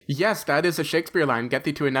Yes, that is a Shakespeare line, get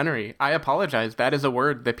thee to a nunnery. I apologize, that is a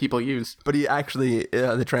word that people use. But he actually,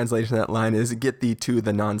 the translation of that line is get thee to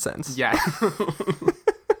the nonsense. Yeah.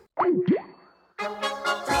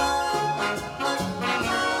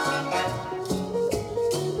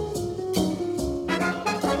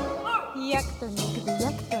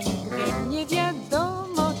 Nie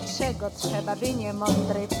wiadomo czego trzeba, by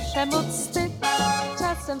niemądry przemóc wstyd.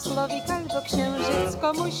 Czasem słowik albo księżyc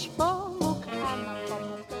komuś pomógł, a nam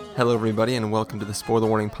pomógł. Hello, everybody, and welcome to the Spoiler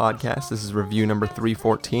Warning Podcast. This is review number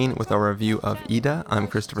 314 with our review of Ida. I'm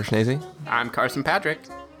Christopher Schnese. I'm Carson Patrick.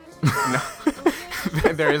 No,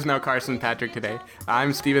 there is no Carson Patrick today.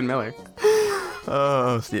 I'm Stephen Miller.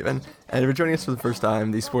 Oh, Stephen. And if you're joining us for the first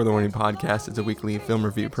time, the Spoiler Warning Podcast is a weekly film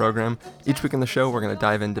review program. Each week on the show, we're going to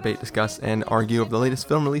dive in, debate, discuss, and argue over the latest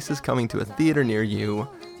film releases coming to a theater near you.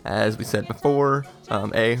 As we said before,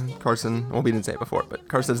 Carson, well, we didn't say it before, but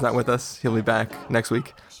Carson's not with us. He'll be back next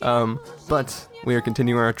week. But we are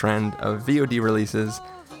continuing our trend of VOD releases.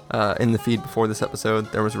 In the feed before this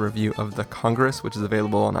episode, there was a review of The Congress, which is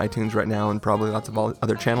available on iTunes right now and probably lots of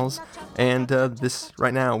other channels. And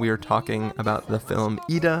right now, we are talking about the film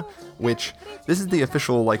Ida, which this is the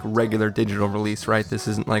official, regular digital release, right? This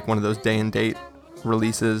isn't like one of those day and date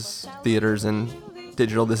releases, theaters and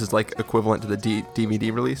digital. This is equivalent to the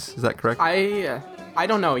DVD release. Is that correct? I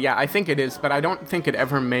don't know. Yeah, I think it is, but I don't think it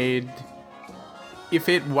ever made. If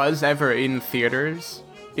it was ever in theaters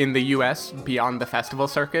in the US beyond the festival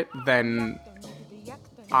circuit, then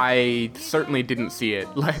I certainly didn't see it.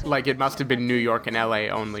 Like it must have been New York and LA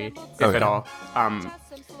only, if at all.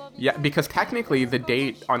 Yeah, because technically the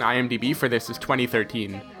date on IMDb for this is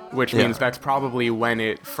 2013, which means that's probably when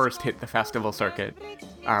it first hit the festival circuit.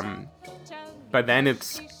 But then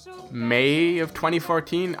it's May of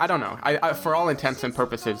 2014. I don't know. I for all intents and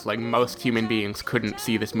purposes, most human beings couldn't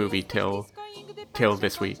see this movie till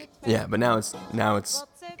this week. Yeah, but now it's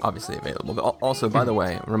obviously available. But also, by the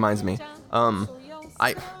way, reminds me,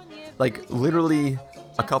 I literally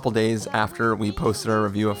a couple days after we posted our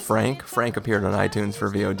review of Frank appeared on iTunes for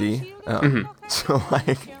VOD. So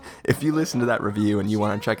if you listen to that review and you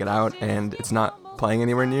want to check it out and it's not playing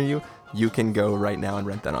anywhere near you, you can go right now and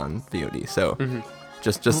rent that on VOD. So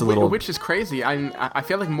just a little, which is crazy. I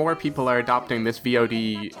feel like more people are adopting this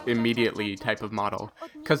VOD immediately type of model,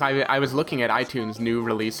 because I was looking at iTunes new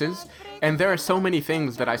releases, and there are so many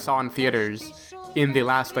things that I saw in theaters in the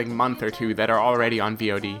last month or two that are already on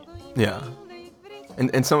VOD. Yeah,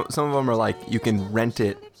 and some of them are you can rent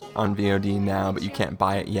it on VOD now, but you can't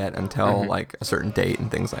buy it yet until a certain date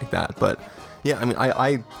and things like that. But yeah, I mean,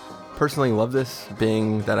 I personally love this,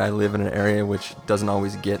 being that I live in an area which doesn't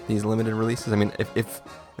always get these limited releases. I mean, if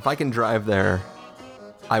I can drive there,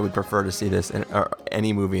 I would prefer to see this in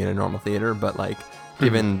any movie in a normal theater. But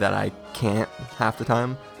given that I can't half the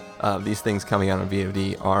time, these things coming out on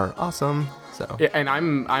VOD are awesome. So yeah, and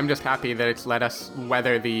I'm just happy that it's let us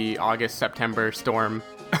weather the August-September storm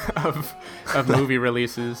of movie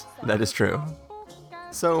releases. That is true.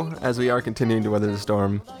 So as we are continuing to weather the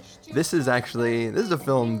storm, this is a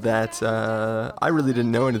film that I really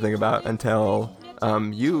didn't know anything about until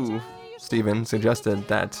you, Stephen, suggested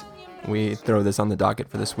that we throw this on the docket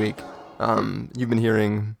for this week. You've been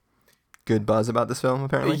hearing good buzz about this film,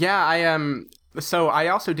 apparently? Yeah, so I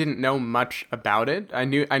also didn't know much about it. I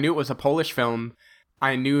knew it was a Polish film.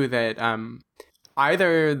 I knew that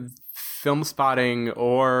either Film Spotting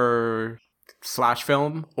or Slash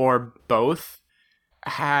Film or both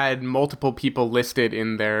had multiple people listed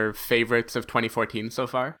in their favorites of 2014 so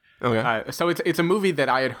far. Okay. So it's a movie that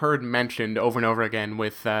I had heard mentioned over and over again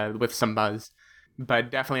with some buzz, but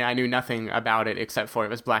definitely I knew nothing about it except for it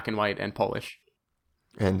was black and white and Polish.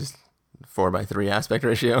 And just 4:3 aspect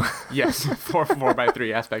ratio. Yes,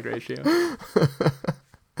 4:3 aspect ratio.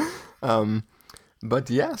 But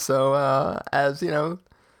yeah, so as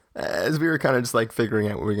we were kind of just figuring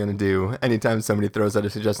out what we're gonna do, anytime somebody throws out a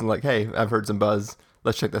suggestion hey, I've heard some buzz,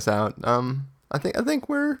 let's check this out. I think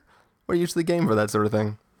we're usually game for that sort of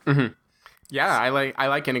thing. Mm-hmm. Yeah, I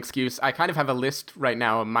like an excuse. I kind of have a list right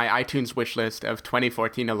now. My iTunes wish list of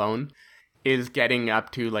 2014 alone is getting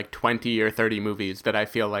up to 20 or 30 movies that I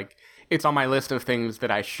feel like it's on my list of things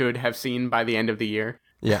that I should have seen by the end of the year.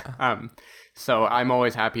 Yeah. So I'm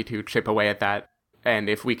always happy to chip away at that. And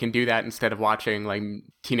if we can do that instead of watching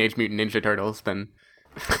Teenage Mutant Ninja Turtles, then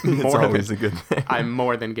it's always a good thing. I'm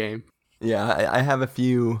more than game. Yeah, I have a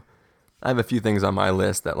few things on my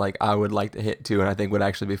list that I would like to hit too, and I think would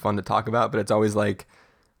actually be fun to talk about. But it's always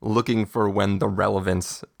looking for when the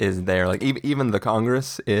relevance is there. Even The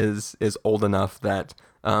Congress is old enough that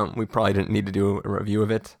we probably didn't need to do a review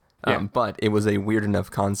of it. Yeah. But it was a weird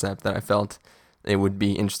enough concept that I felt it would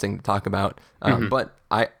be interesting to talk about. But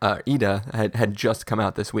Ida had just come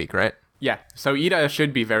out this week, right? Yeah, so Ida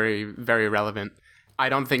should be very, very relevant. I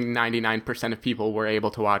don't think 99% of people were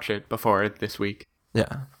able to watch it before this week.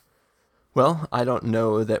 Yeah. Well, I don't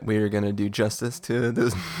know that we're going to do justice to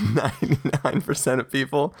those 99% of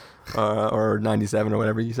people, or 97 or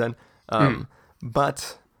whatever you said.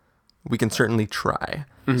 But we can certainly try.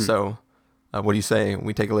 So, what do you say?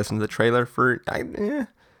 We take a listen to the trailer for... Ida?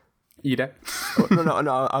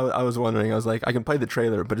 No. I was wondering. I was like, I can play the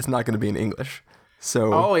trailer, but it's not going to be in English.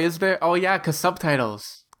 So. Oh, is there? Oh, yeah, because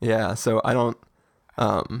subtitles. Yeah, so I don't...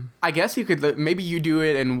 I guess you could... Maybe you do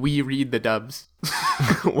it and we read the dubs.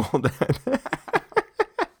 Well,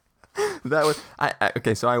 that was...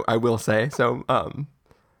 Okay, so I will say, so...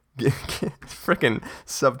 Freaking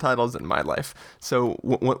subtitles in my life. So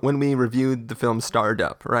when we reviewed the film Starred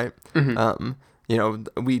Up, right? I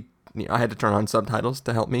had to turn on subtitles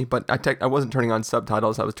to help me, but I wasn't turning on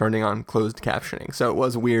subtitles. I was turning on closed captioning. So it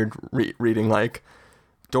was weird reading like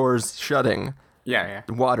doors shutting,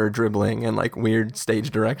 water dribbling, and like weird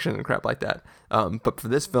stage direction and crap like that. But for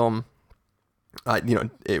this film,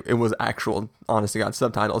 it was actual, honest to God,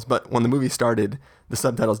 subtitles. But when the movie started, the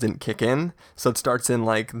subtitles didn't kick in. So it starts in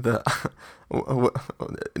like the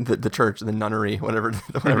church, the nunnery, whatever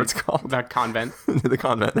it's called. The convent. The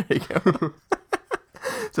convent. There you go.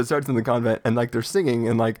 So it starts in the convent, and like they're singing,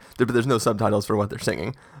 and like but there's no subtitles for what they're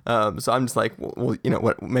singing. So I'm just like, well, you know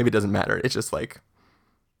what? Maybe it doesn't matter. It's just like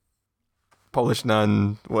Polish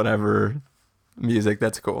nun, whatever. Music,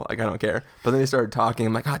 that's cool. Like, I don't care. But then they started talking.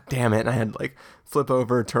 I'm like, God damn it. And I had to like flip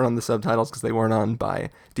over, turn on the subtitles because they weren't on by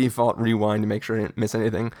default, rewind to make sure I didn't miss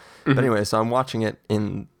anything. But anyway, so I'm watching it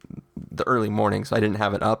in the early morning, so I didn't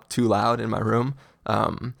have it up too loud in my room.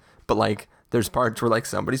 But like, there's parts where like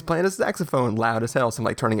somebody's playing a saxophone loud as hell, so I'm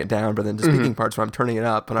like turning it down, but then the speaking parts where I'm turning it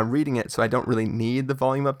up, and I'm reading it, so I don't really need the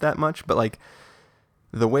volume up that much. But like,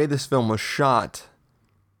 the way this film was shot,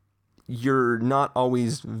 you're not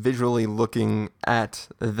always visually looking at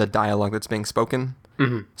the dialogue that's being spoken.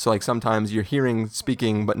 So like sometimes you're hearing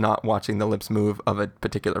speaking but not watching the lips move of a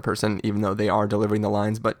particular person, even though they are delivering the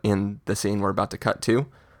lines, but in the scene we're about to cut to.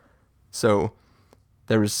 So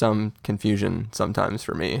there was some confusion sometimes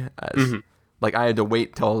for me, as like I had to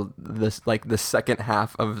wait till this, like the second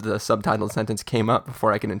half of the subtitled sentence came up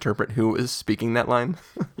before I could interpret who was speaking that line.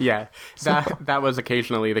 Yeah, that was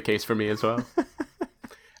occasionally the case for me as well.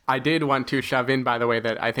 I did want to shove in, by the way,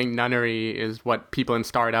 that I think nunnery is what people in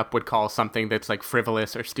Starred Up would call something that's like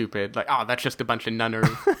frivolous or stupid. Like, oh, that's just a bunch of nunnery.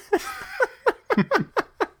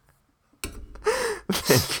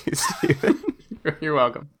 Thank you, Stephen. You're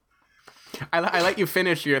welcome. I let you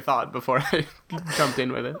finish your thought before I jumped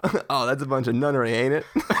in with it. Oh, that's a bunch of nunnery, ain't it?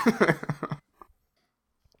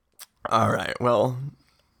 All right, well,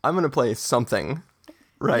 I'm going to play something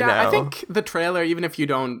now. Yeah, I think the trailer, even if you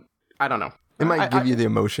don't, I don't know. It might give you the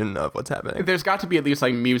emotion of what's happening. There's got to be at least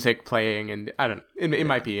like music playing, and I don't know. It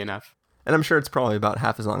might be enough. And I'm sure it's probably about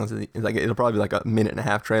half as long as like it'll probably be like a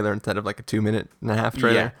 1.5-minute trailer instead of like a 2.5-minute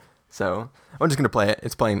trailer. Yeah. So I'm just gonna play it.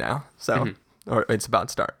 It's playing now. So or it's about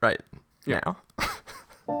to start right now.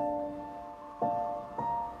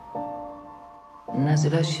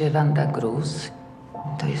 Nazywa się Wanda Gruz.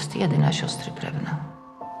 To jest jedyna siostry krewna.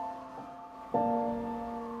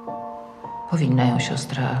 Powinna ją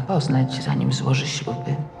siostra poznać, zanim złoży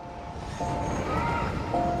śluby.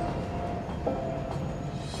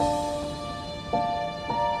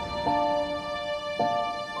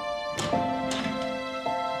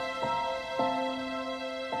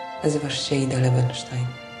 Nazywasz się Ida Lewenstein.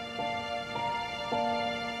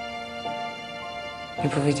 Nie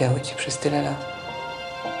powiedziały ci przez tyle lat.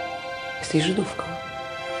 Jesteś Żydówką.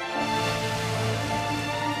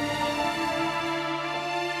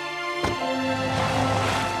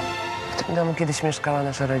 W tym domu kiedyś mieszkała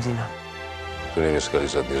nasza rodzina. Tu nie mieszkali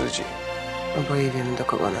żadni Żydzi. Oboje wiemy, do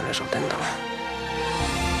kogo należał ten dom.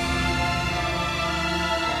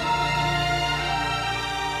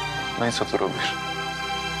 No i co tu robisz?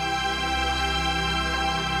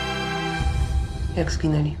 Jak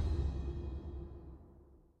zginęli?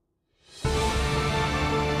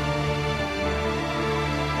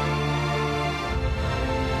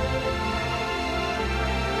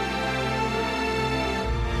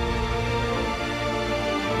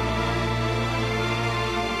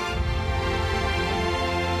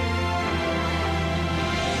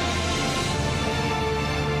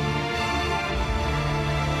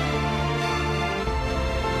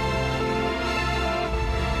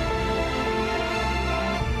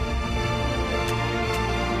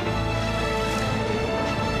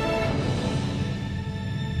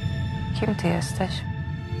 Kim ty jesteś?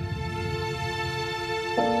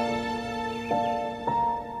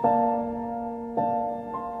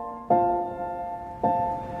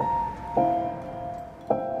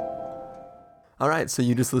 right, so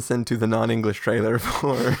you just listened to the non-English trailer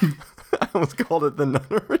for... I almost called it The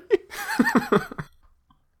Nunnery.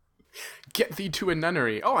 Get thee to a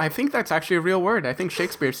nunnery. Oh, I think that's actually a real word. I think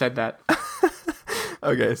Shakespeare said that.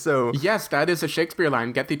 Okay, so... Yes, that is a Shakespeare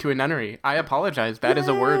line. Get thee to a nunnery. I apologize. That is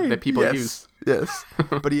a word that people use. Yes,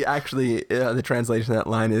 but he actually, the translation of that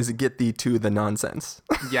line is get thee to the nonsense.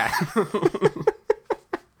 Yeah.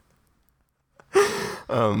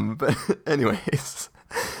 But anyways,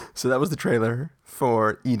 so that was the trailer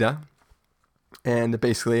for Ida. And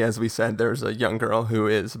basically, as we said, there's a young girl who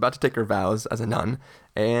is about to take her vows as a nun,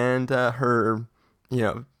 and her,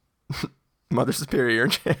 Mother Superior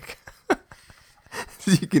chick.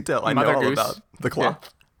 As you can tell, I know all about the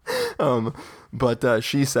cloth. Yeah. But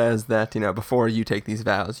she says that, before you take these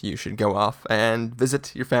vows, you should go off and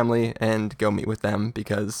visit your family and go meet with them,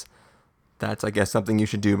 because that's, I guess, something you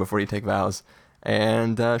should do before you take vows.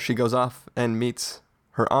 And she goes off and meets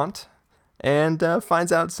her aunt and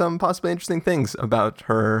finds out some possibly interesting things about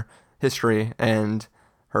her history and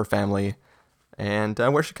her family and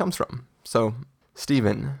where she comes from. So,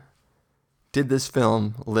 Steven, did this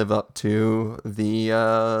film live up to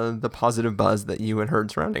the positive buzz that you had heard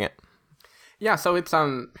surrounding it? Yeah, so it's I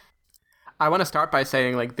want to start by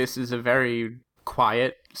saying, like, this is a very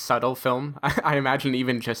quiet, subtle film. I imagine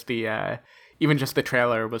even just the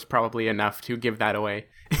trailer was probably enough to give that away,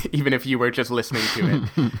 even if you were just listening to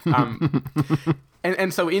it.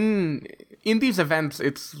 And so in these events,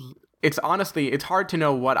 it's honestly, it's hard to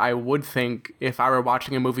know what I would think if I were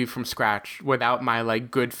watching a movie from scratch without my,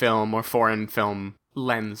 like, good film or foreign film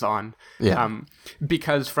lens on. Yeah.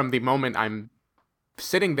 Because from the moment I'm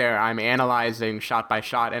sitting there, I'm analyzing shot by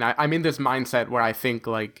shot, and I'm in this mindset where I think,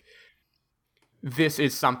 like, this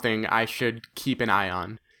is something I should keep an eye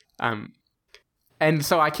on. And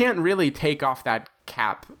so I can't really take off that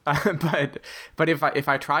cap, but if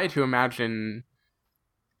I try to imagine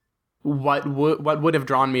what would have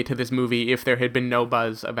drawn me to this movie if there had been no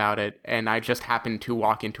buzz about it and I just happened to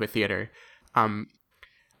walk into a theater,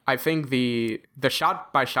 I think the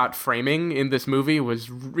shot by shot framing in this movie was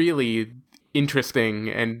really interesting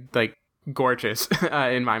and, like, gorgeous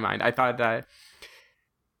in my mind. I thought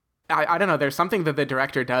I don't know, there's something that the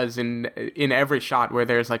director does in every shot where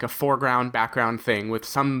there's, like, a foreground background thing with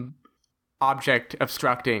some object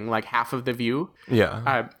obstructing, like, half of the view.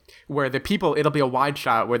 Yeah. Where the people, it'll be a wide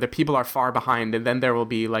shot where the people are far behind, and then there will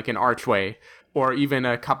be, like, an archway or even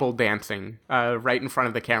a couple dancing right in front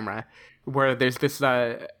of the camera, where there's this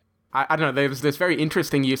I don't know, there's this very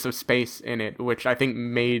interesting use of space in it, which I think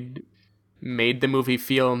made the movie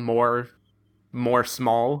feel more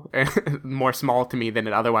small, more small to me than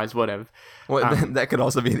it otherwise would have. Well, that could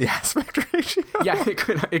also be the aspect ratio. Yeah,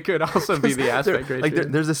 it could also be the aspect ratio.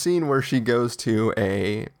 Like there's a scene where she goes to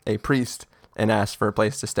a priest and asks for a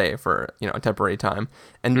place to stay for, a temporary time,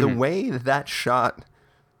 and the way that shot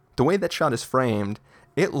is framed,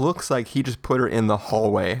 it looks like he just put her in the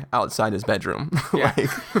hallway outside his bedroom. Yeah.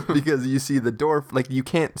 Because you see the door, like, you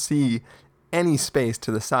can't see any space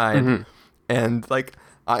to the side, and, like,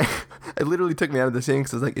 it literally took me out of the scene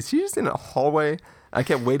because I was like, is she just in a hallway? I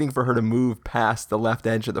kept waiting for her to move past the left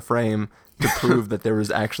edge of the frame to prove that there was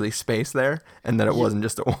actually space there and that it wasn't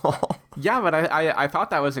just a wall. Yeah, but I thought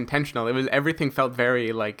that was intentional. Everything felt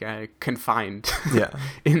very, like, confined. Yeah.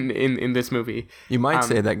 in this movie. You might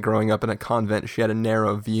say that growing up in a convent, she had a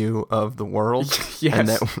narrow view of the world. Yes. And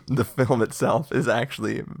that the film itself is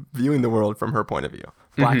actually viewing the world from her point of view.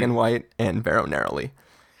 Black and white and very narrowly.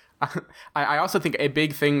 I also think a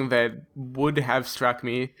big thing that would have struck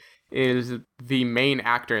me is the main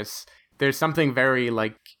actress. There's something very,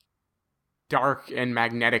 like, dark and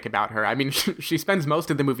magnetic about her. I mean, she spends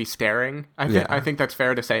most of the movie staring. I think that's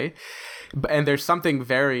fair to say. And there's something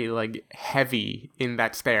very, like, heavy in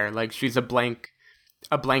that stare. Like, she's a blank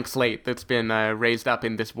slate that's been raised up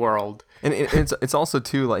in this world. And it's also,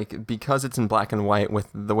 too, like, because it's in black and white with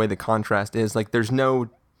the way the contrast is, like, there's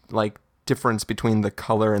no, like, difference between the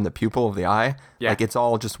color and the pupil of the eye. Yeah. Like, it's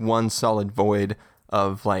all just one solid void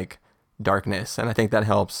of, like, darkness, and I think that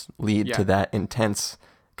helps lead to that intense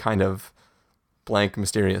kind of blank,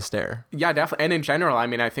 mysterious stare. Yeah, definitely. And in general, I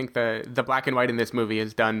mean, I think the black and white in this movie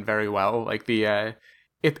is done very well. Like,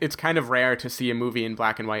 it's kind of rare to see a movie in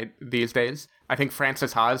black and white these days. I think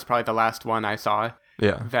Frances Ha is probably the last one I saw.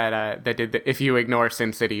 Yeah. That did if you ignore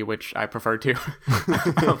Sin City, which I prefer to.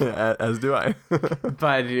 As do I.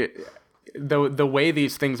 But the way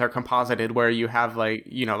these things are composited, where you have, like,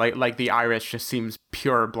 like the iris just seems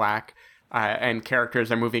pure black, and characters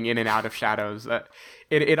are moving in and out of shadows.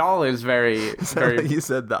 It all is very, Is that very. what you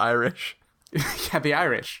said, the Irish? Yeah, the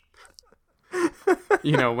Irish.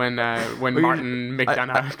 You know, when Martin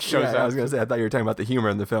McDonagh shows I up. was gonna say, I thought you were talking about the humor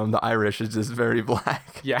in the film. The Irish is just very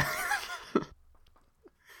black. Yeah.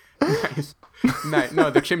 Nice.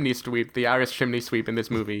 No, the chimney sweep, the Irish chimney sweep in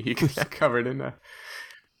this movie, he gets covered in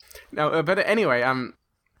No, but anyway,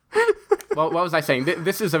 well, what was I saying?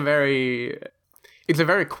 This is it's a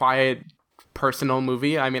very quiet, personal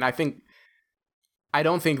movie. I mean, I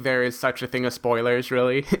don't think there is such a thing as spoilers,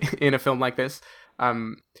 really, in a film like this.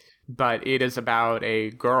 But it is about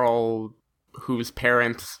a girl whose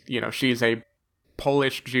parents, you know, she's a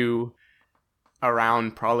Polish Jew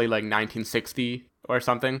around probably like 1960 or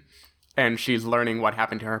something, and she's learning what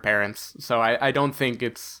happened to her parents. So I don't think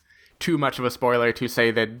it's too much of a spoiler to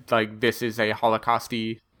say that like this is a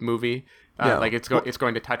Holocaust-y movie. Like it's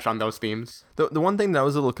going to touch on those themes. The one thing that I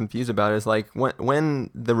was a little confused about is like when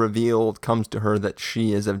the reveal comes to her that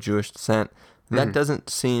she is of Jewish descent, that doesn't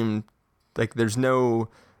seem like there's no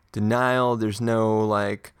denial. There's no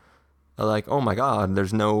like oh my God,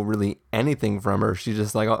 there's no really anything from her. She's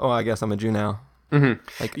just like, oh, I guess I'm a Jew now. Mm-hmm.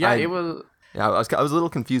 Like it was. Yeah, I was a little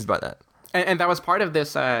confused by that. And that was part of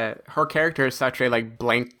this. Her character is such a like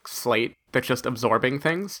blank slate that's just absorbing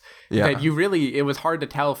things. Yeah. That it was hard to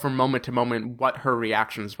tell from moment to moment what her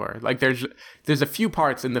reactions were. Like there's a few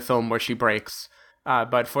parts in the film where she breaks,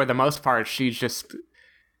 but for the most part she's just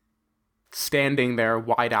standing there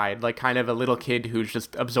wide-eyed, like kind of a little kid who's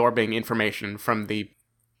just absorbing information from the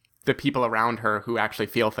people around her who actually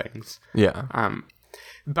feel things. Yeah.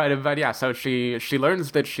 But yeah, so she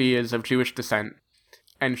learns that she is of Jewish descent,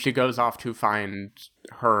 and she goes off to find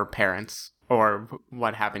her parents, or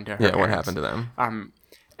what happened to her parents. What happened to them.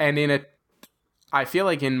 And I feel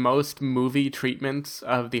like in most movie treatments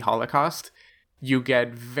of the Holocaust, you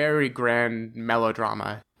get very grand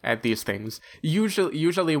melodrama at these things.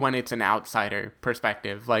 Usually when it's an outsider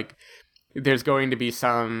perspective, like there's going to be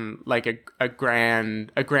some like a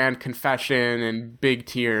grand confession and big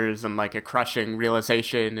tears and like a crushing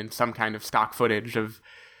realization and some kind of stock footage of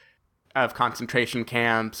concentration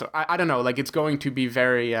camps. I don't know, like it's going to be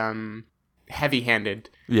very heavy-handed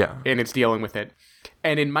in its dealing with it.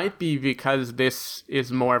 And it might be because this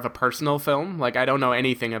is more of a personal film. Like I don't know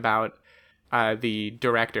anything about the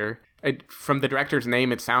director. From the director's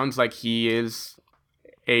name, it sounds like he is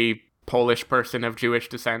a Polish person of Jewish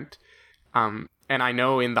descent. And I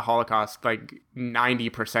know in the Holocaust, like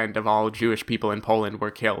 90% of all Jewish people in Poland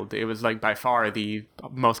were killed. It was like by far the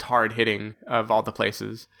most hard-hitting of all the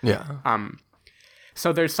places. Yeah.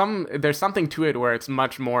 So there's something to it where it's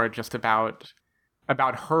much more just about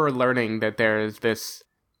her learning that there is this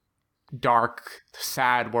dark,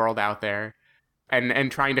 sad world out there,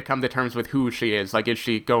 and trying to come to terms with who she is. Like, is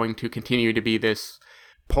she going to continue to be this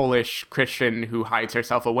Polish Christian who hides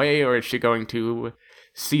herself away, or is she going to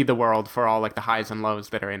see the world for all like the highs and lows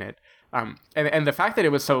that are in it? And the fact that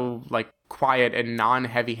it was so like quiet and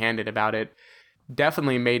non-heavy-handed about it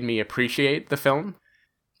definitely made me appreciate the film.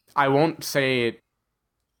 I won't say it.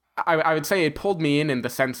 I would say it pulled me in the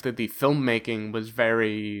sense that the filmmaking was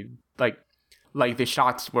very like the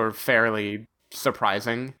shots were fairly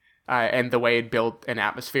surprising, and the way it built an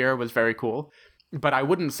atmosphere was very cool. But I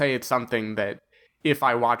wouldn't say it's something that if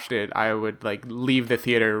I watched it, I would like leave the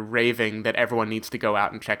theater raving that everyone needs to go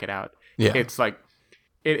out and check it out. Yeah. It's like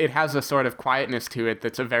it has a sort of quietness to it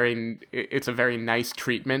that's a very nice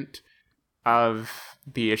treatment of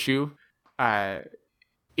the issue.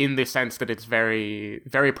 In the sense that it's very,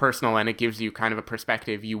 very personal, and it gives you kind of a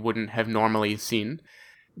perspective you wouldn't have normally seen.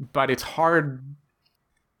 But it's hard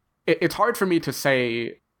for me to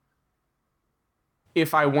say,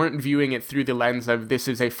 if I weren't viewing it through the lens of this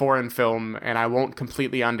is a foreign film and I won't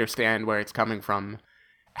completely understand where it's coming from,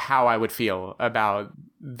 how I would feel about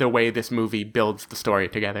the way this movie builds the story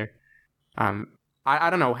together. I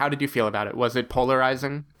don't know. How did you feel about it? Was it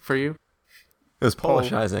polarizing for you? It was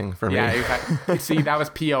Polishizing for me. Yeah, exactly. See, that was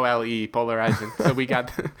POLE, polarizing. So we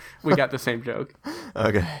got the same joke.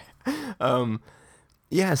 Okay.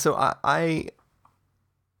 Yeah, so I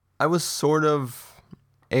was sort of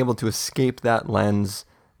able to escape that lens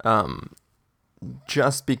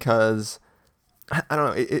just because, I don't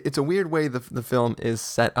know, it's a weird way the film is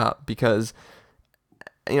set up, because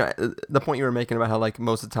you know, the point you were making about how like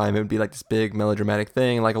most of the time it would be like this big melodramatic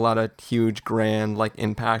thing, like a lot of huge, grand, like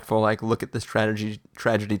impactful, like look at this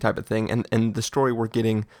tragedy type of thing, and the story we're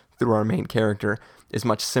getting through our main character is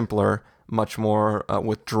much simpler, much more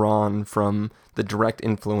withdrawn from the direct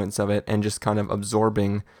influence of it, and just kind of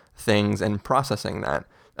absorbing things and processing that.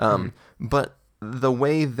 But the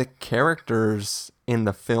way the characters in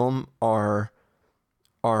the film are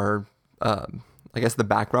I guess the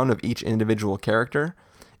background of each individual character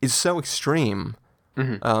is so extreme.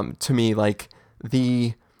 To me, like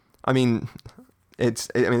I mean, I guess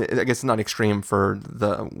it's not extreme for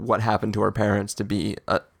what happened to her parents to be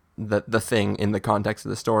the thing in the context of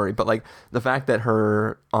the story, but like the fact that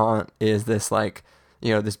her aunt is this like,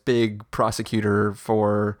 you know, this big prosecutor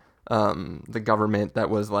for the government that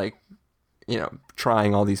was like, you know,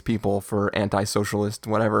 trying all these people for anti-socialist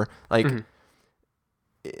whatever, like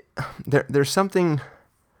there's something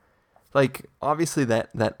like, obviously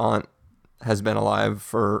that aunt has been alive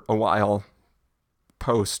for a while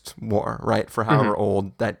post-war, right? For however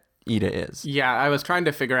old that Ida is. Yeah, I was trying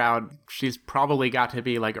to figure out, she's probably got to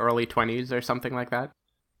be like early 20s or something like that.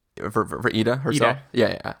 For Ida herself?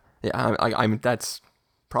 Ida. Yeah. I'm that's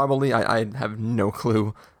probably, I have no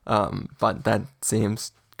clue, but that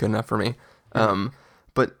seems good enough for me.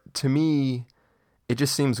 But to me, it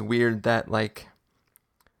just seems weird that like,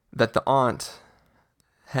 that the aunt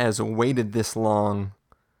has waited this long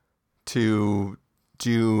to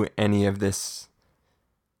do any of this,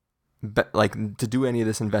 like to do any of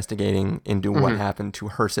this investigating into what happened to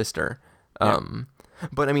her sister.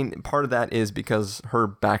 But I mean, part of that is because her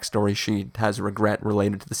backstory, she has regret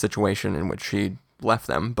related to the situation in which she left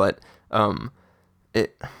them. But I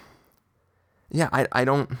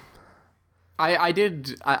don't.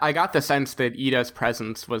 I got the sense that Ida's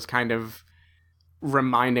presence was kind of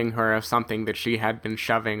reminding her of something that she had been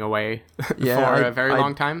shoving away for a very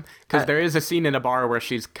long time. Because there is a scene in a bar where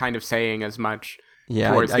she's kind of saying as much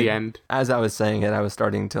towards the end. As I was saying it, I was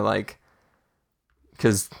starting to like,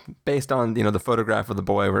 because based on, you know, the photograph of the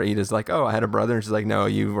boy where Ida's like, oh, I had a brother, and she's like, no,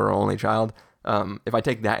 you were only child. If I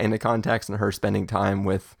take that into context and her spending time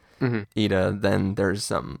with Ida, then there's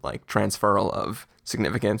some like transferal of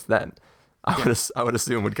significance that I would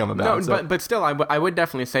assume would come about. No, so. but still, I would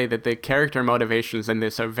definitely say that the character motivations in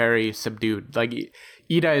this are very subdued. Like,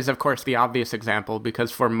 Ida is, of course, the obvious example,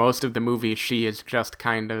 because for most of the movie, she is just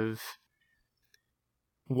kind of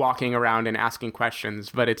walking around and asking questions,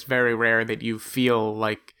 but it's very rare that you feel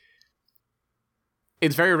like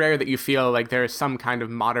there is some kind of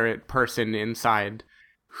moderate person inside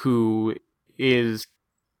who is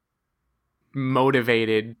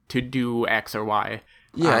motivated to do X or Y.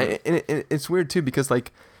 Yeah, and it's weird too, because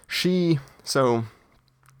like so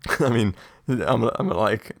I mean, I'm gonna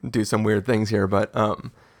like do some weird things here, but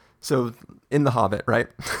so in The Hobbit, right?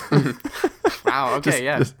 Wow.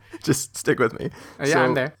 Okay. Just stick with me. Yeah,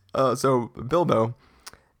 I'm there. So Bilbo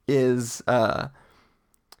is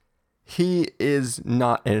he is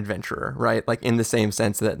not an adventurer, right? Like in the same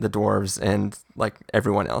sense that the dwarves and like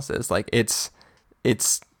everyone else is. Like it's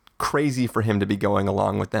crazy for him to be going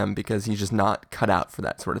along with them because he's just not cut out for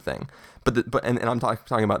that sort of thing. But I'm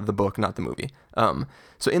talking about the book, not the movie.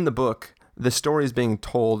 So in the book, the story is being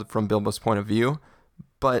told from Bilbo's point of view,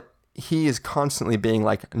 but he is constantly being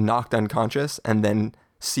like knocked unconscious and then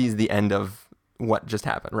sees the end of what just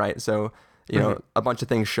happened, right? So, you know, a bunch of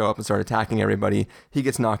things show up and start attacking everybody. He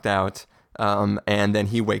gets knocked out, and then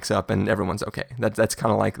he wakes up and everyone's okay. That's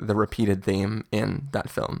kind of like the repeated theme in that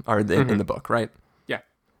film, or in the book, right?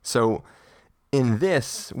 So in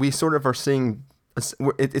this, we sort of are seeing,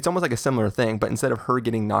 it's almost like a similar thing, but instead of her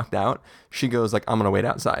getting knocked out, she goes like, I'm going to wait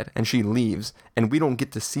outside, and she leaves, and we don't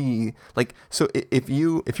get to see, like, so if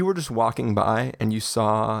you were just walking by and you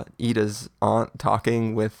saw Ida's aunt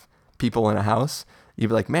talking with people in a house, you'd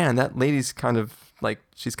be like, man, that lady's kind of like,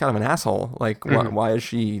 she's kind of an asshole. Like, why is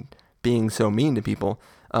she being so mean to people?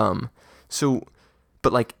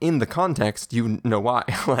 But like in the context, you know why,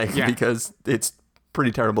 like, because it's pretty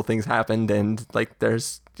terrible things happened, and like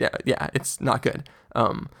there's it's not good.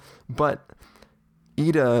 But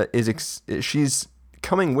Ida she's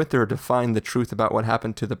coming with her to find the truth about what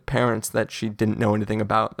happened to the parents that she didn't know anything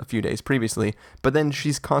about a few days previously, but then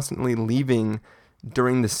she's constantly leaving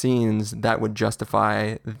during the scenes that would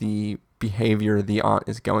justify the behavior the aunt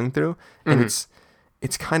is going through. And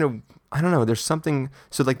it's kind of, I don't know, there's something,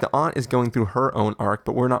 so like the aunt is going through her own arc,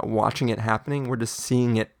 but we're not watching it happening, we're just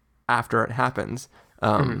seeing it after it happens.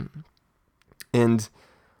 And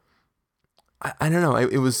I don't know,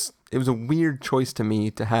 it was a weird choice to me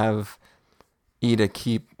to have Ida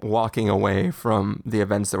keep walking away from the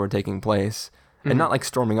events that were taking place, and not like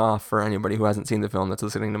storming off, for anybody who hasn't seen the film that's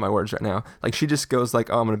listening to my words right now. Like she just goes like,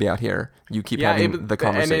 oh, I'm going to be out here. You keep having the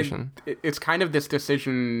conversation. And it's kind of this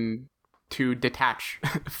decision to detach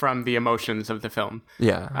from the emotions of the film.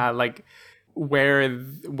 Yeah. Like where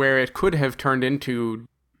it could have turned into,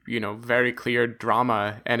 you know, very clear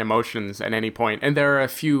drama and emotions at any point. And there are a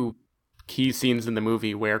few key scenes in the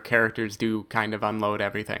movie where characters do kind of unload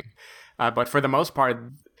everything. But for the most part,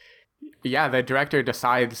 the director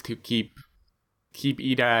decides to keep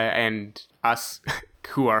Ida and us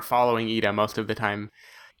who are following Ida most of the time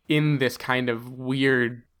in this kind of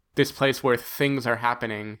weird, this place where things are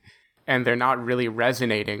happening and they're not really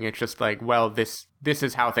resonating. It's just like, well, this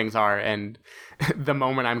is how things are, and the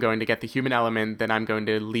moment I'm going to get the human element, then I'm going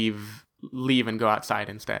to leave and go outside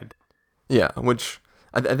instead. Yeah, which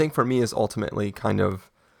I think for me is ultimately kind of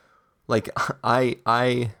like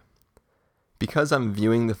I because I'm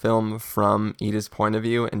viewing the film from Ida's point of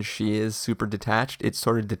view and she is super detached, it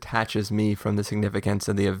sort of detaches me from the significance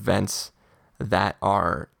of the events that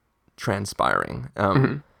are transpiring.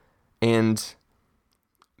 And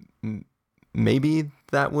maybe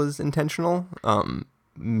that was intentional,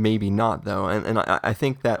 maybe not though. And I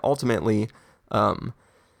think that ultimately, I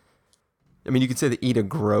mean, you could say that Ida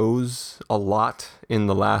grows a lot in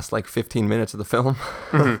the last like 15 minutes of the film.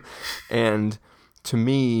 And to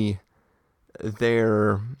me,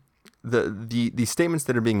 the statements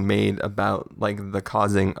that are being made about like the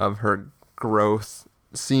causing of her growth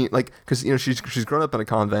like, because she's grown up in a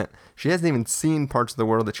convent, she hasn't even seen parts of the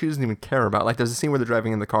world that she doesn't even care about. Like, there's a scene where they're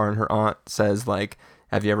driving in the car and her aunt says like,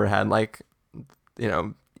 have you ever had like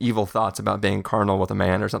evil thoughts about being carnal with a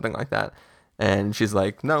man or something like that? And she's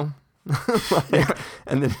like, no.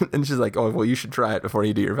 and she's like, oh well, you should try it before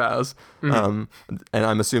you do your vows. And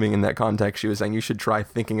I'm assuming in that context she was saying you should try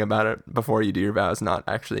thinking about it before you do your vows, not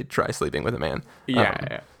actually try sleeping with a man.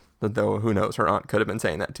 But though who knows, her aunt could have been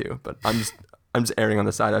saying that too, but I'm just erring on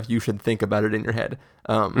the side of you should think about it in your head.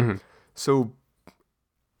 So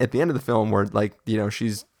at the end of the film where like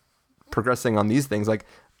she's progressing on these things, like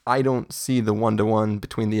I don't see the one-to-one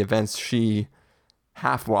between the events she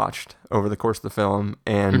half watched over the course of the film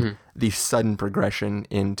and the sudden progression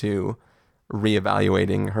into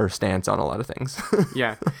reevaluating her stance on a lot of things.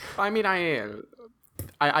 Yeah. I mean,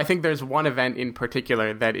 I think there's one event in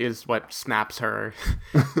particular that is what snaps her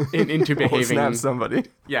into behaving. Snaps somebody.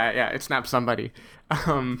 Yeah, it snaps somebody.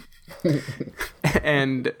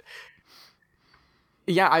 And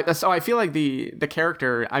yeah, so I feel like the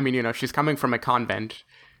character, I mean, she's coming from a convent.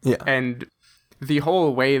 Yeah. And the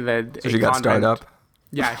whole way that so she got started up.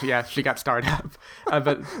 Yeah, she got started up.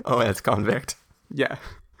 But that's convict. Yeah,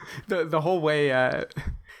 the whole way that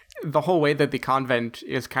the convent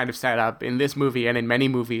is kind of set up in this movie and in many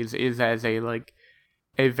movies is as a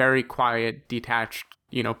very quiet, detached.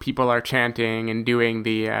 People are chanting and doing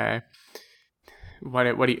the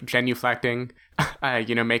genuflecting,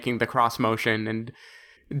 making the cross motion and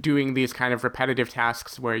doing these kind of repetitive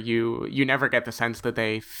tasks where you never get the sense that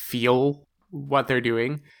they feel what they're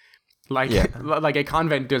doing. Like a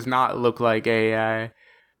convent does not look like a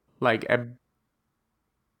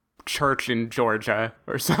church in Georgia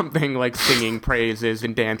or something, like singing praises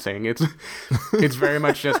and dancing. It's very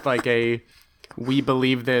much just like we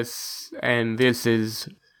believe this and this is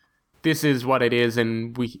what it is,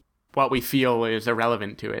 and what we feel is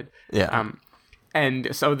irrelevant to it. Yeah.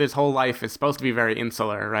 And so this whole life is supposed to be very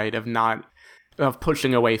insular, right? Of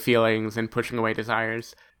pushing away feelings and pushing away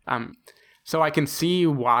desires. So I can see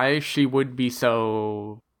why she would be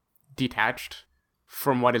so detached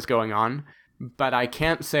from what is going on, but I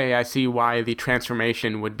can't say I see why the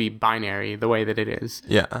transformation would be binary the way that it is.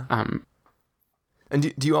 Yeah.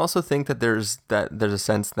 And do you also think that there's a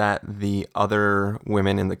sense that the other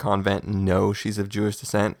women in the convent know she's of Jewish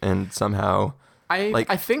descent and somehow...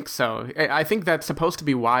 I think so. I think that's supposed to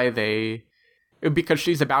be why because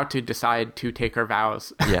she's about to decide to take her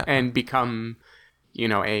vows and become...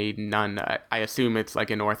 a nun. I assume it's like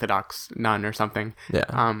an Orthodox nun or something.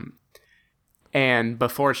 Yeah. And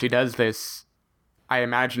before she does this, I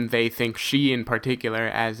imagine they think she in particular,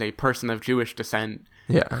 as a person of Jewish descent,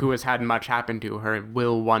 who has had much happen to her,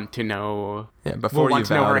 will want to know. Yeah. Before you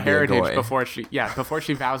know her vow heritage before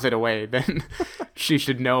she vows it away. Then she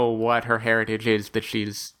should know what her heritage is that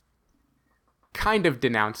she's kind of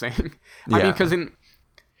denouncing. Yeah. I mean, because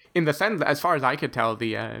in the sense, as far as I could tell,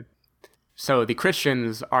 so the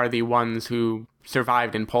Christians are the ones who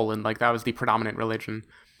survived in Poland, like that was the predominant religion.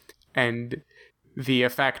 And the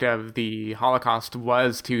effect of the Holocaust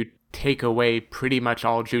was to take away pretty much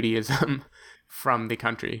all Judaism from the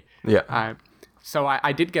country. Yeah. So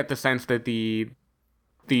I did get the sense that the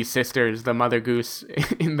sisters, the Mother Goose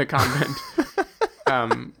in the convent,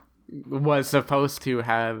 was supposed to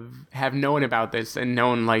have known about this and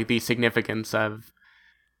known like the significance of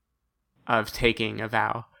taking a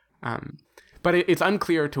vow. But it's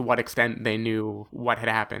unclear to what extent they knew what had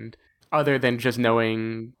happened, other than just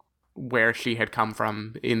knowing where she had come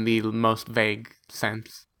from in the most vague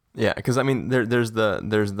sense. Yeah, because I mean, there's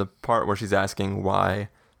the part where she's asking why,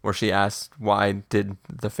 where she asked why did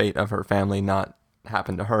the fate of her family not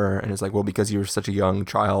happen to her, and it's like, well, because you were such a young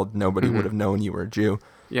child, nobody would have known you were a Jew.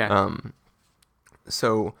 Yeah.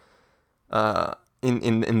 So,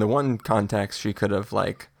 in the one context, she could have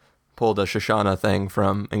like pulled a Shoshana thing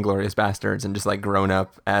from Inglourious Bastards and just like grown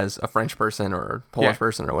up as a French person or Polish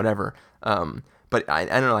person or whatever. But I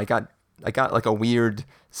don't know. I got like a weird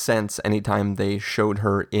sense anytime they showed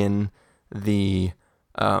her in the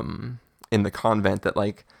convent that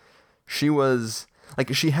like she was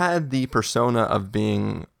like she had the persona of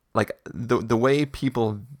being like the way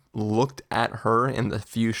people looked at her in the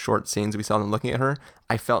few short scenes we saw them looking at her.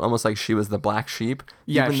 I felt almost like she was the black sheep.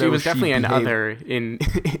 Yeah, she was definitely an other in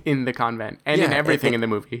the convent and in everything in the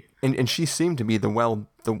movie. And she seemed to be the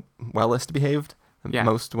wellest behaved,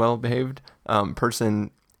 most well behaved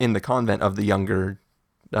person in the convent of the younger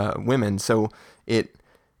women. So it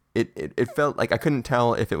felt like I couldn't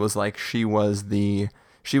tell if it was like she was the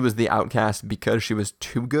outcast because she was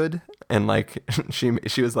too good, and like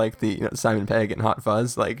she was like the Simon Pegg in Hot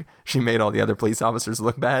Fuzz, like she made all the other police officers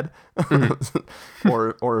look bad,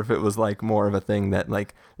 or if it was like more of a thing that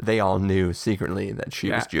like they all knew secretly that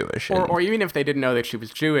she was Jewish, or even if they didn't know that she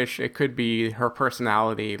was Jewish, it could be her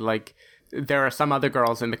personality. Like there are some other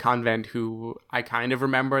girls in the convent who I kind of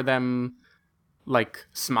remember them like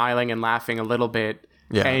smiling and laughing a little bit.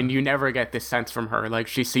 Yeah. And you never get this sense from her. Like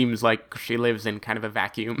she seems like she lives in kind of a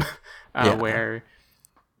vacuum where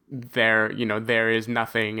there is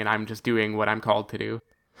nothing and I'm just doing what I'm called to do.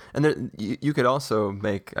 And there, you could also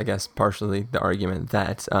make, I guess, partially the argument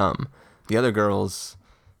that the other girls,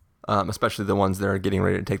 especially the ones that are getting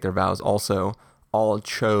ready to take their vows, also all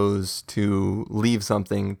chose to leave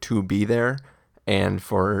something to be there. And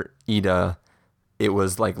for Ida, it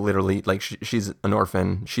was like literally like she's an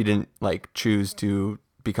orphan. She didn't like choose to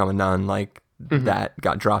become a nun, like that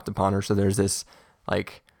got dropped upon her. So there's this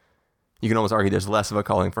like, you can almost argue there's less of a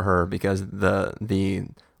calling for her because the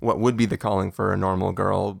what would be the calling for a normal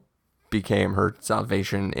girl became her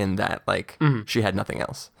salvation in that like she had nothing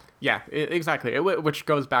else. Yeah, exactly. Which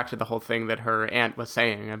goes back to the whole thing that her aunt was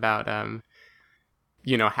saying about how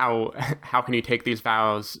can you take these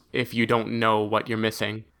vows if you don't know what you're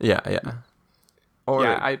missing? Yeah.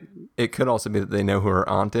 Or it could also be that they know who her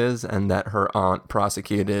aunt is and that her aunt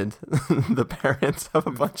prosecuted the parents of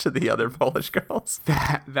a bunch of the other Polish girls.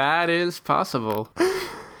 That is possible.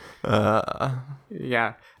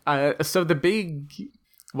 Yeah. So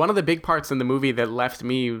one of the big parts in the movie that left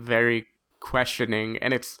me very questioning,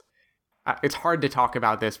 and it's hard to talk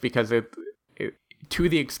about this because it to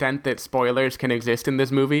the extent that spoilers can exist in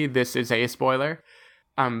this movie, this is a spoiler.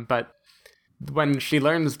 But when she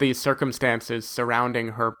learns the circumstances surrounding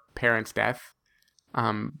her parents' death,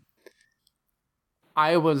 I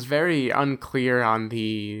was very unclear on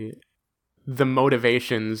the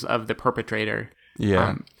motivations of the perpetrator.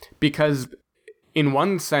 Yeah. Because in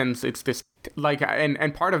one sense, it's this like,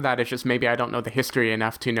 and part of that is just maybe I don't know the history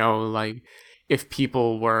enough to know like if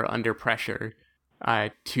people were under pressure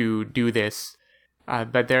to do this.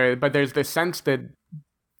 But there's this sense that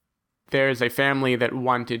there's a family that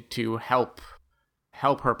wanted to help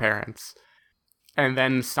her parents, and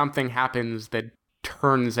then something happens that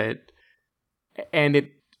turns it, and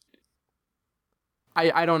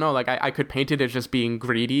I don't know, like I could paint it as just being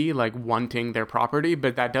greedy, like wanting their property,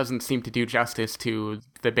 but that doesn't seem to do justice to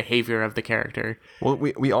the behavior of the character. Well,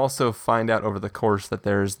 we also find out over the course that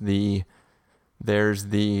there's the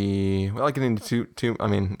well, getting into two. I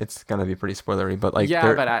mean, it's gonna be pretty spoilery, but like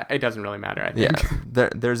but it doesn't really matter. I think. Yeah,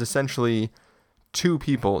 there's essentially two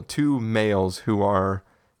males who are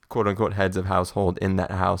quote unquote heads of household in that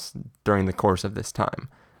house during the course of this time.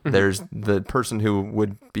 There's the person who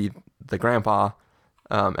would be the grandpa,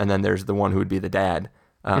 and then there's the one who would be the dad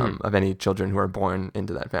of any children who are born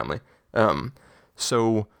into that family.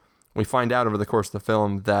 So we find out over the course of the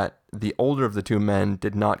film that the older of the two men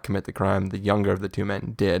did not commit the crime, the younger of the two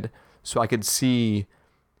men did. So I could see,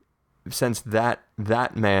 since that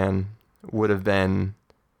man would have been,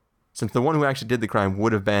 since the one who actually did the crime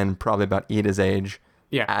would have been probably about Ida's age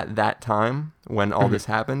at that time when all this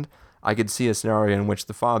happened, I could see a scenario in which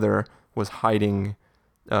the father was hiding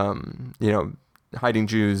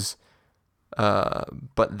Jews, but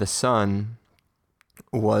the son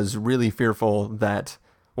was really fearful that,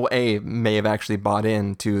 well, A, may have actually bought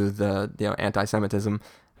into the anti-Semitism,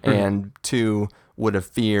 and two, would have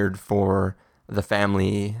feared for the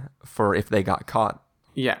family for if they got caught.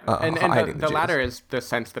 Yeah, and the latter is the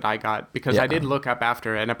sense that I got, because I did look up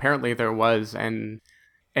after, and apparently there was an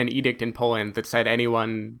edict in Poland that said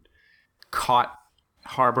anyone caught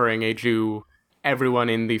harboring a Jew, everyone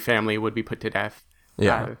in the family would be put to death.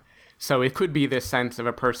 Yeah. So it could be this sense of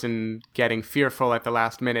a person getting fearful at the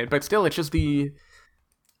last minute, but still it's just the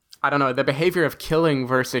behavior of killing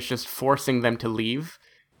versus just forcing them to leave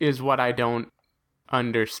is what I don't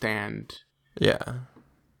understand. Yeah.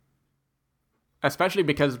 Especially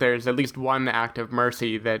because there's at least one act of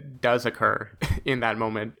mercy that does occur in that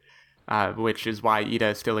moment, which is why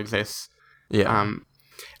Ida still exists. Yeah.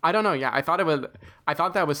 I don't know. Yeah, I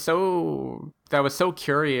thought that was so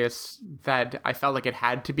curious that I felt like it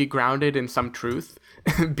had to be grounded in some truth,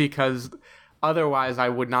 because otherwise I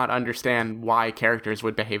would not understand why characters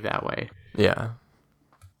would behave that way. Yeah.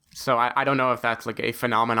 So I don't know if that's like a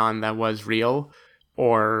phenomenon that was real,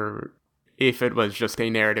 or if it was just a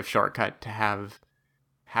narrative shortcut to have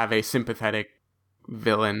a sympathetic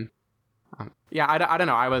villain. I don't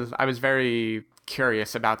know. I was very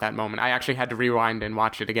curious about that moment. I actually had to rewind and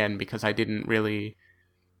watch it again because I didn't really.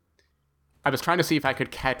 I was trying to see if I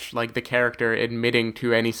could catch like the character admitting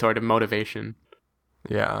to any sort of motivation.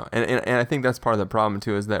 Yeah, and I think that's part of the problem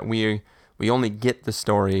too, is that we only get the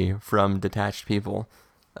story from detached people.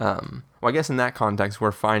 Well, I guess in that context,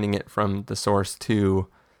 we're finding it from the source to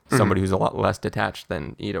somebody who's a lot less detached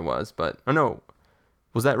than Ida was. But oh no,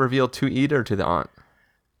 was that revealed to Ida or to the aunt?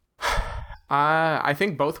 I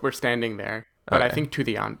think both were standing there, but I Okay. think to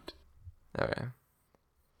the aunt. Okay.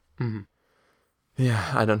 Mhm.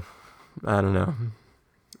 Yeah, I don't know.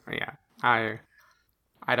 Yeah, I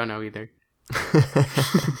don't know either.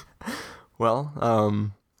 Well,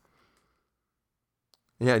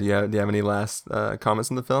 yeah. Do you have any last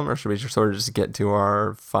comments on the film, or should we just sort of just get to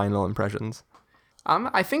our final impressions?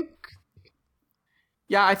 I think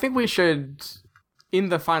we should. In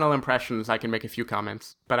the final impressions, I can make a few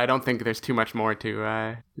comments, but I don't think there's too much more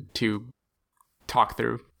to talk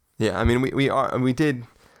through. Yeah, I mean, we did.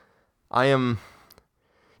 I am.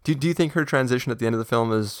 Do you think her transition at the end of the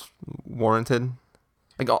film is warranted?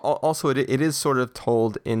 Like, also, it is sort of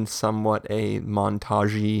told in somewhat a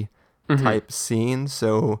montage-y type scene,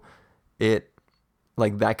 so it,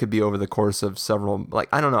 like, that could be over the course of several. Like,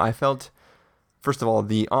 I don't know. I felt, first of all,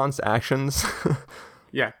 the aunt's actions.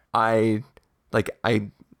 Yeah.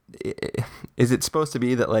 Is it supposed to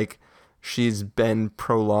be that like she's been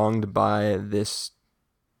prolonged by this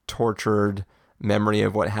tortured memory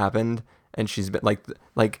of what happened, and she's been like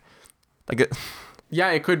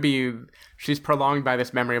Yeah, it could be she's prolonged by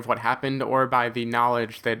this memory of what happened, or by the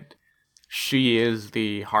knowledge that she is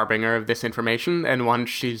the harbinger of this information, and once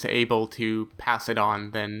she's able to pass it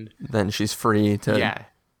on, then she's free to yeah,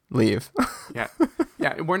 leave. yeah.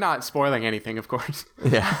 We're not spoiling anything, of course.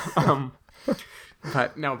 Yeah.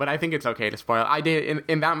 But I think it's okay to spoil. I did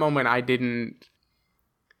in that moment. I didn't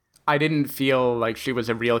feel like she was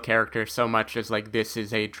a real character so much as like this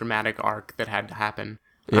is a dramatic arc that had to happen.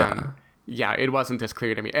 Yeah. It wasn't as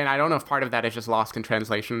clear to me, and I don't know if part of that is just lost in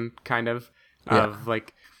translation, kind of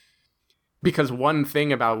like, because one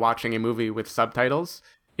thing about watching a movie with subtitles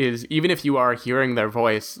is even if you are hearing their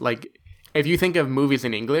voice, like if you think of movies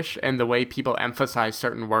in English and the way people emphasize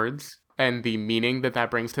certain words and the meaning that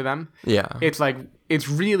brings to them, Yeah. it's like it's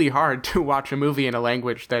really hard to watch a movie in a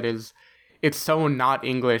language that is, it's so not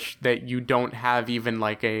English that you don't have even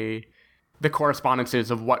like the correspondences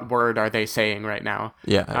of what word are they saying right now.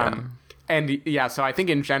 And yeah, so I think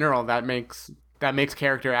in general that makes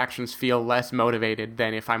character actions feel less motivated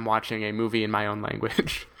than if I'm watching a movie in my own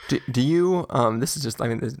language. Do you this is just, I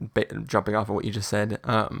mean, this is jumping off of what you just said.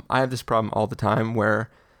 I have this problem all the time where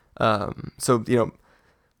so, you know,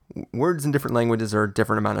 words in different languages are a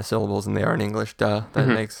different amount of syllables than they are in English. That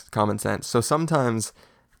makes common sense. So sometimes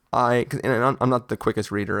and I'm not the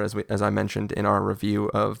quickest reader, as I mentioned in our review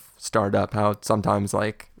of Startup, how sometimes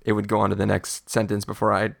like it would go on to the next sentence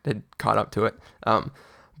before I had caught up to it.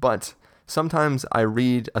 But sometimes I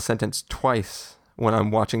read a sentence twice when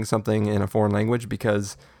I'm watching something in a foreign language,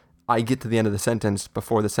 because I get to the end of the sentence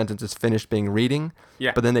before the sentence is finished being reading.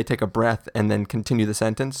 Yeah. But then they take a breath and then continue the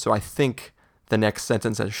sentence. So I think the next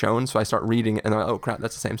sentence has shown. So I start reading it and I'm like, oh crap,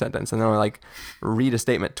 that's the same sentence. And then I like read a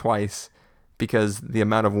statement twice, because the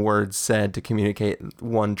amount of words said to communicate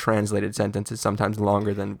one translated sentence is sometimes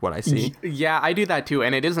longer than what I see. Yeah, I do that too.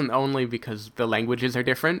 And it isn't only because the languages are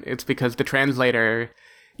different. It's because the translator,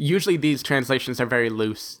 usually these translations are very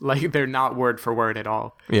loose. Like they're not word for word at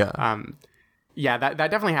all. Yeah. Yeah, that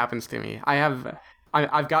definitely happens to me.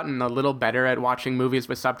 I've gotten a little better at watching movies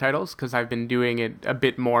with subtitles because I've been doing it a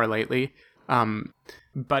bit more lately.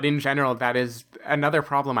 But in general, that is another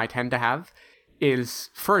problem I tend to have. Is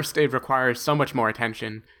first, it requires so much more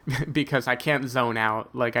attention because I can't zone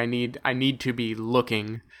out. Like I need to be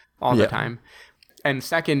looking all the time. And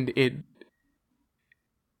second, it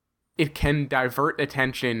can divert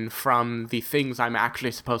attention from the things I'm actually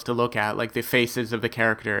supposed to look at, like the faces of the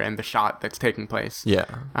character and the shot that's taking place. Yeah.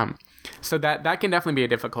 So that can definitely be a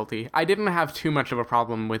difficulty. I didn't have too much of a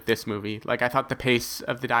problem with this movie. Like I thought the pace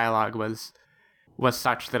of the dialogue was was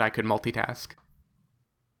such that I could multitask.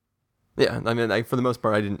 Yeah, I mean, like, for the most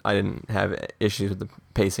part, I didn't have issues with the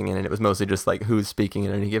pacing in it. It was mostly just like who's speaking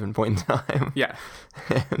at any given point in time. Yeah.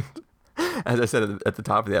 And as I said at the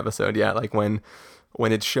top of the episode, yeah, like when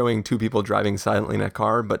it's showing two people driving silently in a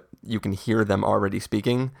car, but you can hear them already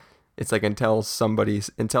speaking, it's like until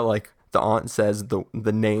like the aunt says the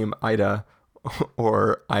name Ida,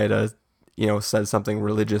 or Ida, says something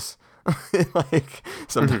religious. Like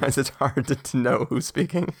sometimes it's hard to know who's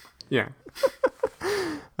speaking. Yeah.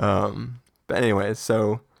 But anyways,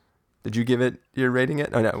 so did you give it your rating yet?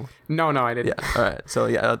 Oh no. No, I didn't. Yeah. All right. So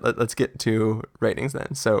yeah, let's get to ratings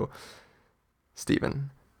then. So, Steven,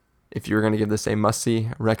 if you were going to give this a must see,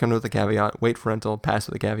 recommend with a caveat, wait for rental, pass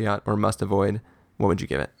with a caveat, or must avoid, what would you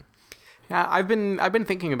give it? Yeah, I've been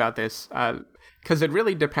thinking about this because it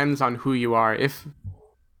really depends on who you are. If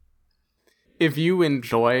you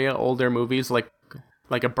enjoy older movies like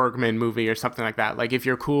a Bergman movie or something like that, like if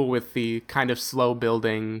you're cool with the kind of slow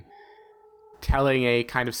building, telling a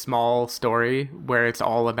kind of small story where it's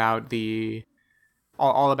all about the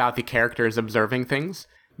characters observing things,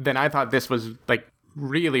 then I thought this was like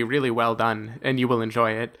really, really well done and you will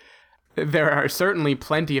enjoy it. There are certainly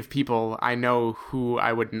plenty of people I know who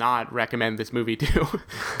I would not recommend this movie to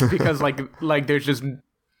because like there's just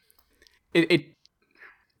it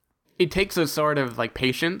takes a sort of like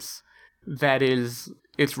patience that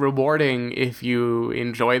it's rewarding if you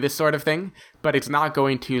enjoy this sort of thing, but it's not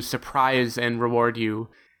going to surprise and reward you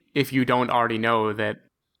if you don't already know that.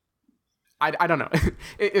 I don't know.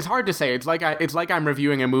 It's hard to say. It's like I'm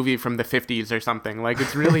reviewing a movie from the 50s or something. Like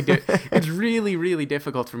it's really it's really, really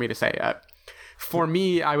difficult for me to say. For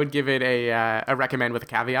me, I would give it a recommend with a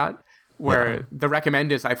caveat, where the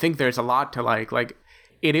recommend is I think there's a lot to like. Like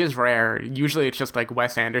it is rare. Usually it's just like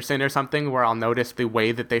Wes Anderson or something where I'll notice the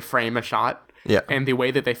way that they frame a shot. Yeah. And the way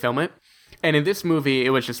that they film it. And in this movie, it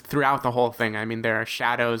was just throughout the whole thing. I mean, there are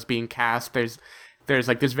shadows being cast. There's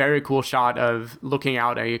like this very cool shot of looking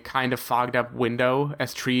out a kind of fogged up window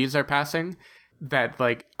as trees are passing. That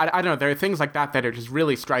like, I don't know, there are things like that are just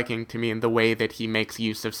really striking to me in the way that he makes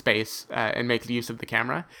use of space and makes use of the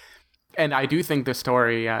camera. And I do think the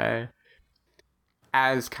story,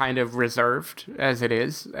 as kind of reserved as it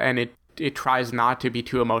is, and it tries not to be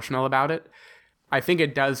too emotional about it, I think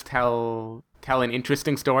it does tell an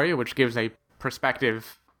interesting story, which gives a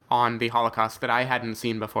perspective on the Holocaust that I hadn't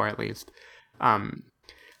seen before, at least.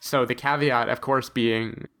 So the caveat, of course,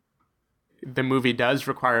 being the movie does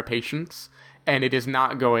require patience, and it is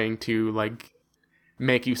not going to like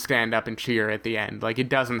make you stand up and cheer at the end. Like it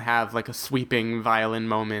doesn't have like a sweeping violin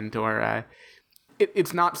moment, or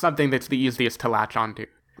it's not something that's the easiest to latch onto.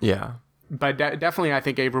 Yeah. But definitely, I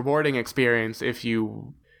think a rewarding experience if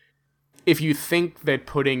you think that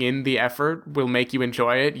putting in the effort will make you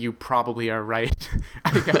enjoy it, you probably are right.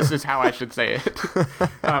 I guess is how I should say it.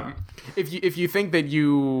 If you think that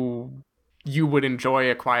you would enjoy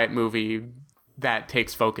a quiet movie that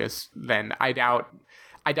takes focus, then I doubt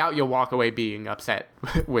you'll walk away being upset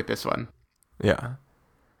with this one. Yeah.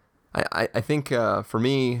 I think for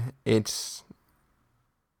me,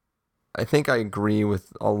 I think I agree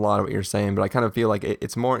with a lot of what you're saying, but I kind of feel like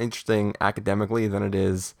it's more interesting academically than it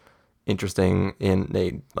is interesting in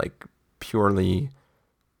a like purely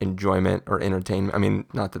enjoyment or entertainment. I mean,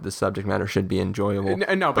 not that the subject matter should be enjoyable.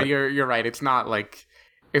 No, but you're right. It's not like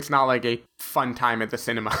a fun time at the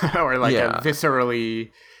cinema or like a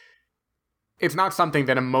viscerally. It's not something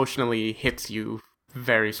that emotionally hits you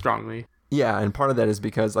very strongly. Yeah, and part of that is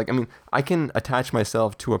because like, I mean, I can attach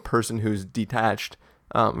myself to a person who's detached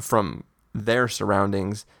from their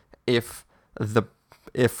surroundings if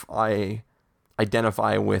I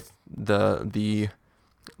identify with the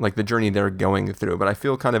journey they're going through. But I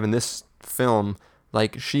feel kind of in this film,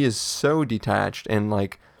 like she is so detached, and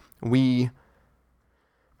like I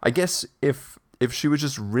guess if she was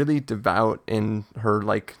just really devout in her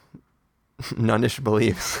like nunnish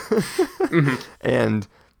beliefs, mm-hmm.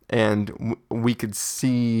 and we could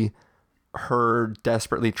see her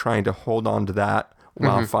desperately trying to hold on to that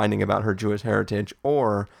while mm-hmm. finding about her Jewish heritage,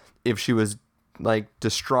 or if she was like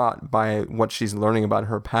distraught by what she's learning about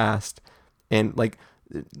her past, and like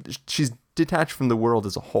she's detached from the world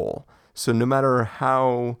as a whole. So no matter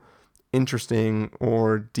how interesting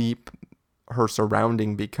or deep her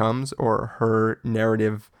surrounding becomes, or her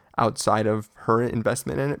narrative outside of her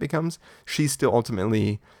investment in it becomes, she's still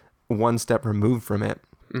ultimately one step removed from it.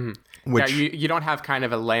 Mm-hmm. Which, yeah, you don't have kind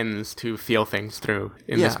of a lens to feel things through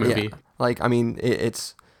in this movie. Yeah. Like, I mean,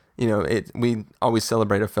 it's, you know, we always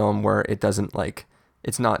celebrate a film where it doesn't like,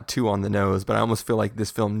 it's not too on the nose, but I almost feel like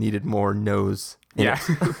this film needed more nose in it.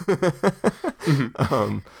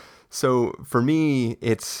 Mm-hmm. So for me,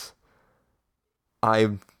 I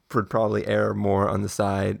would probably err more on the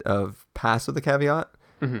side of pass with a caveat,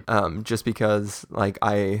 just because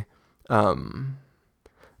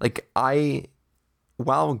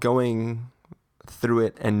while going through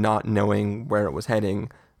it and not knowing where it was heading,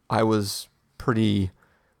 I was pretty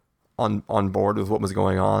on board with what was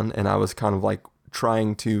going on, and I was kind of like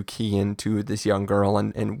trying to key into this young girl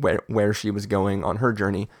and where she was going on her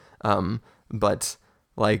journey. But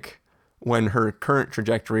like when her current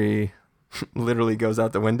trajectory literally goes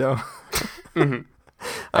out the window.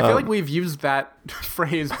 I feel like we've used that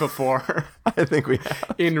phrase before. I think we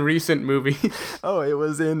have. In recent movies. Oh, it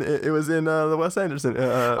was in the Wes Anderson.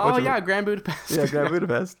 Grand Budapest. Yeah, Grand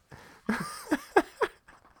Budapest.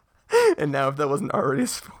 And now, if that wasn't already a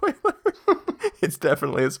spoiler, it's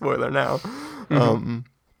definitely a spoiler now.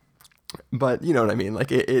 But you know what I mean.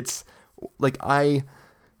 Like it's like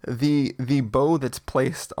the bow that's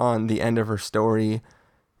placed on the end of her story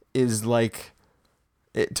is like.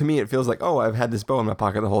 To me, it feels like, oh, I've had this bow in my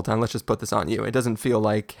pocket the whole time. Let's just put this on you. It doesn't feel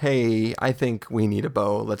like, hey, I think we need a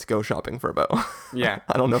bow. Let's go shopping for a bow. Yeah.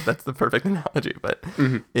 I don't know if that's the perfect analogy, but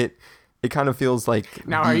it kind of feels like.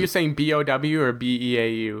 Now, are you saying BOW or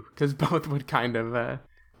BEAU? Because both would kind of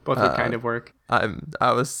work.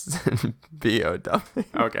 I was BOW.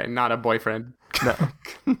 Okay, not a boyfriend. No.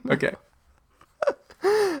 Okay.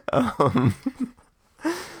 I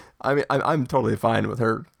mean, I'm totally fine with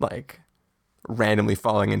her like randomly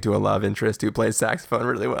falling into a love interest who plays saxophone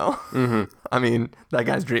really well. I mean, that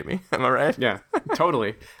guy's dreamy. Am I right? Yeah,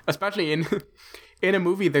 totally. Especially in a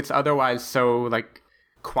movie that's otherwise so like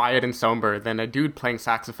quiet and somber, then a dude playing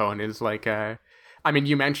saxophone is like I mean,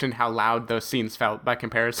 you mentioned how loud those scenes felt by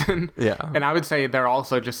comparison. Yeah. And I would say they're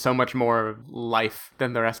also just so much more life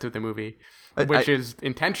than the rest of the movie, which is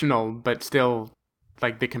intentional, but still,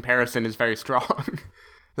 like, the comparison is very strong.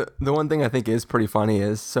 The one thing I think is pretty funny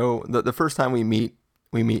is, so the first time we meet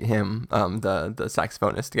him, the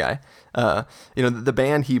saxophonist guy, the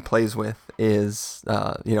band he plays with is,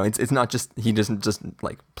 it's not just, he doesn't just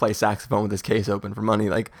like play saxophone with his case open for money.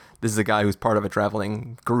 Like, this is a guy who's part of a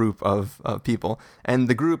traveling group of people, and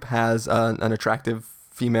the group has an attractive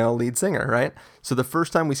female lead singer, right? So the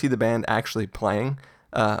first time we see the band actually playing,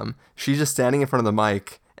 she's just standing in front of the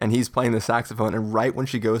mic, and he's playing the saxophone, and right when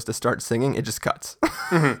she goes to start singing, it just cuts.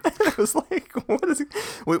 I was like, what is it?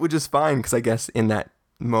 Which is fine, because I guess in that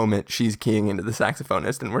moment, she's keying into the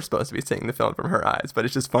saxophonist, and we're supposed to be seeing the film from her eyes. But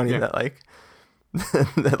it's just funny that, like,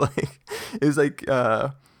 it was like,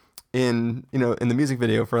 in the music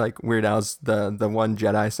video for, like, Weird Al's, the one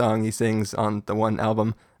Jedi song he sings on the one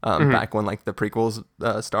album, back when, like, the prequels,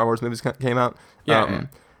 Star Wars movies came out.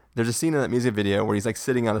 There's a scene in that music video where he's like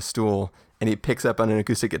sitting on a stool and he picks up on an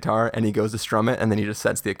acoustic guitar and he goes to strum it and then he just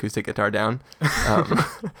sets the acoustic guitar down.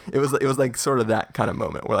 It was like sort of that kind of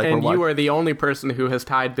moment where, like, and you are the only person who has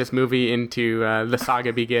tied this movie into The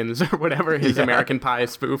Saga Begins or whatever his American Pie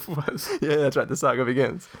spoof was. Yeah, that's right. The Saga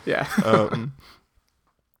Begins. Yeah.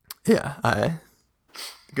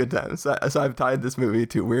 Good times. So I've tied this movie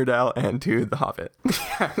to Weird Al and to The Hobbit.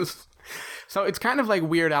 Yes. So it's kind of like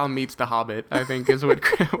Weird Al meets The Hobbit, I think, is what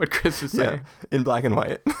Chris is saying. Yeah, in black and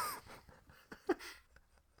white.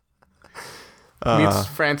 Meets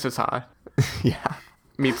Francis Ha. Yeah.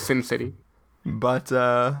 Meets Sin City. But,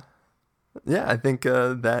 yeah, I think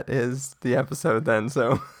that is the episode then.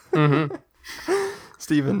 So,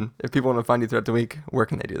 Stephen, if people want to find you throughout the week, where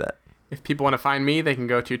can they do that? If people want to find me, they can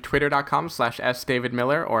go to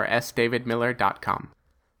twitter.com/sdavidmiller or sdavidmiller.com.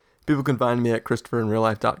 People can find me at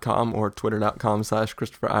ChristopherInRealLife.com or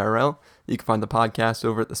Twitter.com/ChristopherIRL. You can find the podcast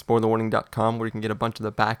over at thespoilerwarning.com, where you can get a bunch of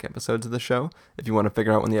the back episodes of the show. If you want to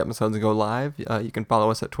figure out when the episodes go live, you can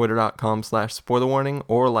follow us at Twitter.com/spoilerwarning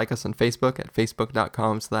or like us on Facebook at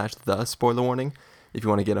Facebook.com/thespoilerwarning. If you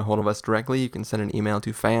want to get a hold of us directly, you can send an email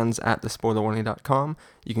to fans@thespoilerwarning.com.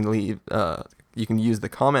 You can you can use the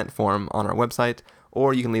comment form on our website,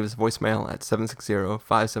 or you can leave us a voicemail at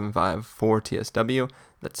 760-575-4TSW.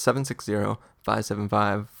 That's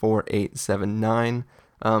 760-575-4879.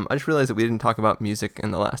 I just realized that we didn't talk about music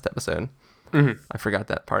in the last episode. I forgot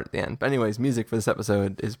that part at the end. But anyways, music for this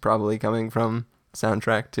episode is probably coming from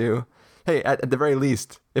soundtrack to... Hey, at the very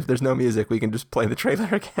least, if there's no music, we can just play the trailer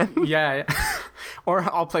again. Yeah. Or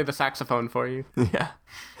I'll play the saxophone for you. Yeah.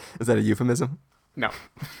 Is that a euphemism? No,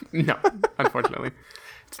 unfortunately.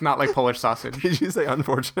 It's not like Polish sausage. Did you say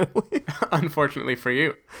unfortunately? Unfortunately for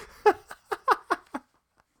you.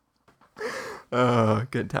 Oh,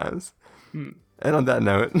 good times. And on that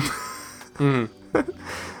note, I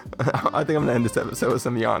think I'm going to end this episode with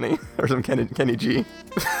some Yanni or some Kenny G.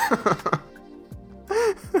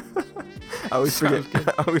 I always Sounds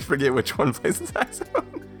forget. I always forget which one plays the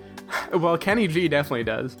saxophone. Well, Kenny G definitely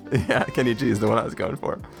does. Yeah, Kenny G is the one I was going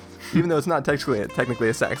for. Even though it's not technically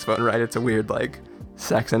a saxophone, right? It's a weird like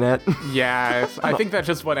saxonet. Yeah, I think that's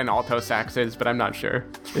just what an alto sax is, but I'm not sure.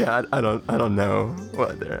 Yeah, I don't know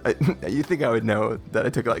what they're. You think I would know that I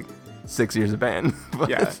took like 6 years of band? But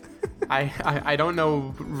Yeah. I don't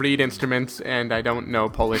know reed instruments, and I don't know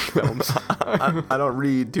Polish films. I don't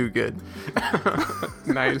read too good.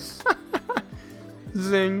 Nice.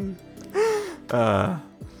 Zing.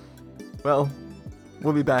 Well,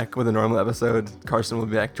 we'll be back with a normal episode. Carson will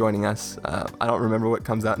be back joining us. I don't remember what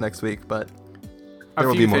comes out next week, but there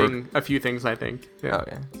will be more. A few things, I think. Yeah.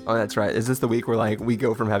 Okay. Oh, that's right. Is this the week where like we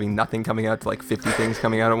go from having nothing coming out to like 50 things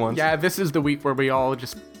coming out at once? Yeah, this is the week where we all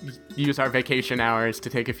just use our vacation hours to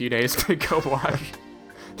take a few days to go watch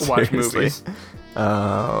Seriously. movies.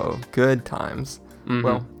 Oh, good times. Mhm.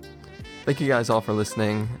 Well, thank you guys all for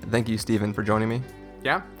listening. Thank you, Steven, for joining me.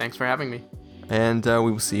 Yeah, thanks for having me. And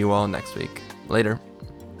we will see you all next week. Later.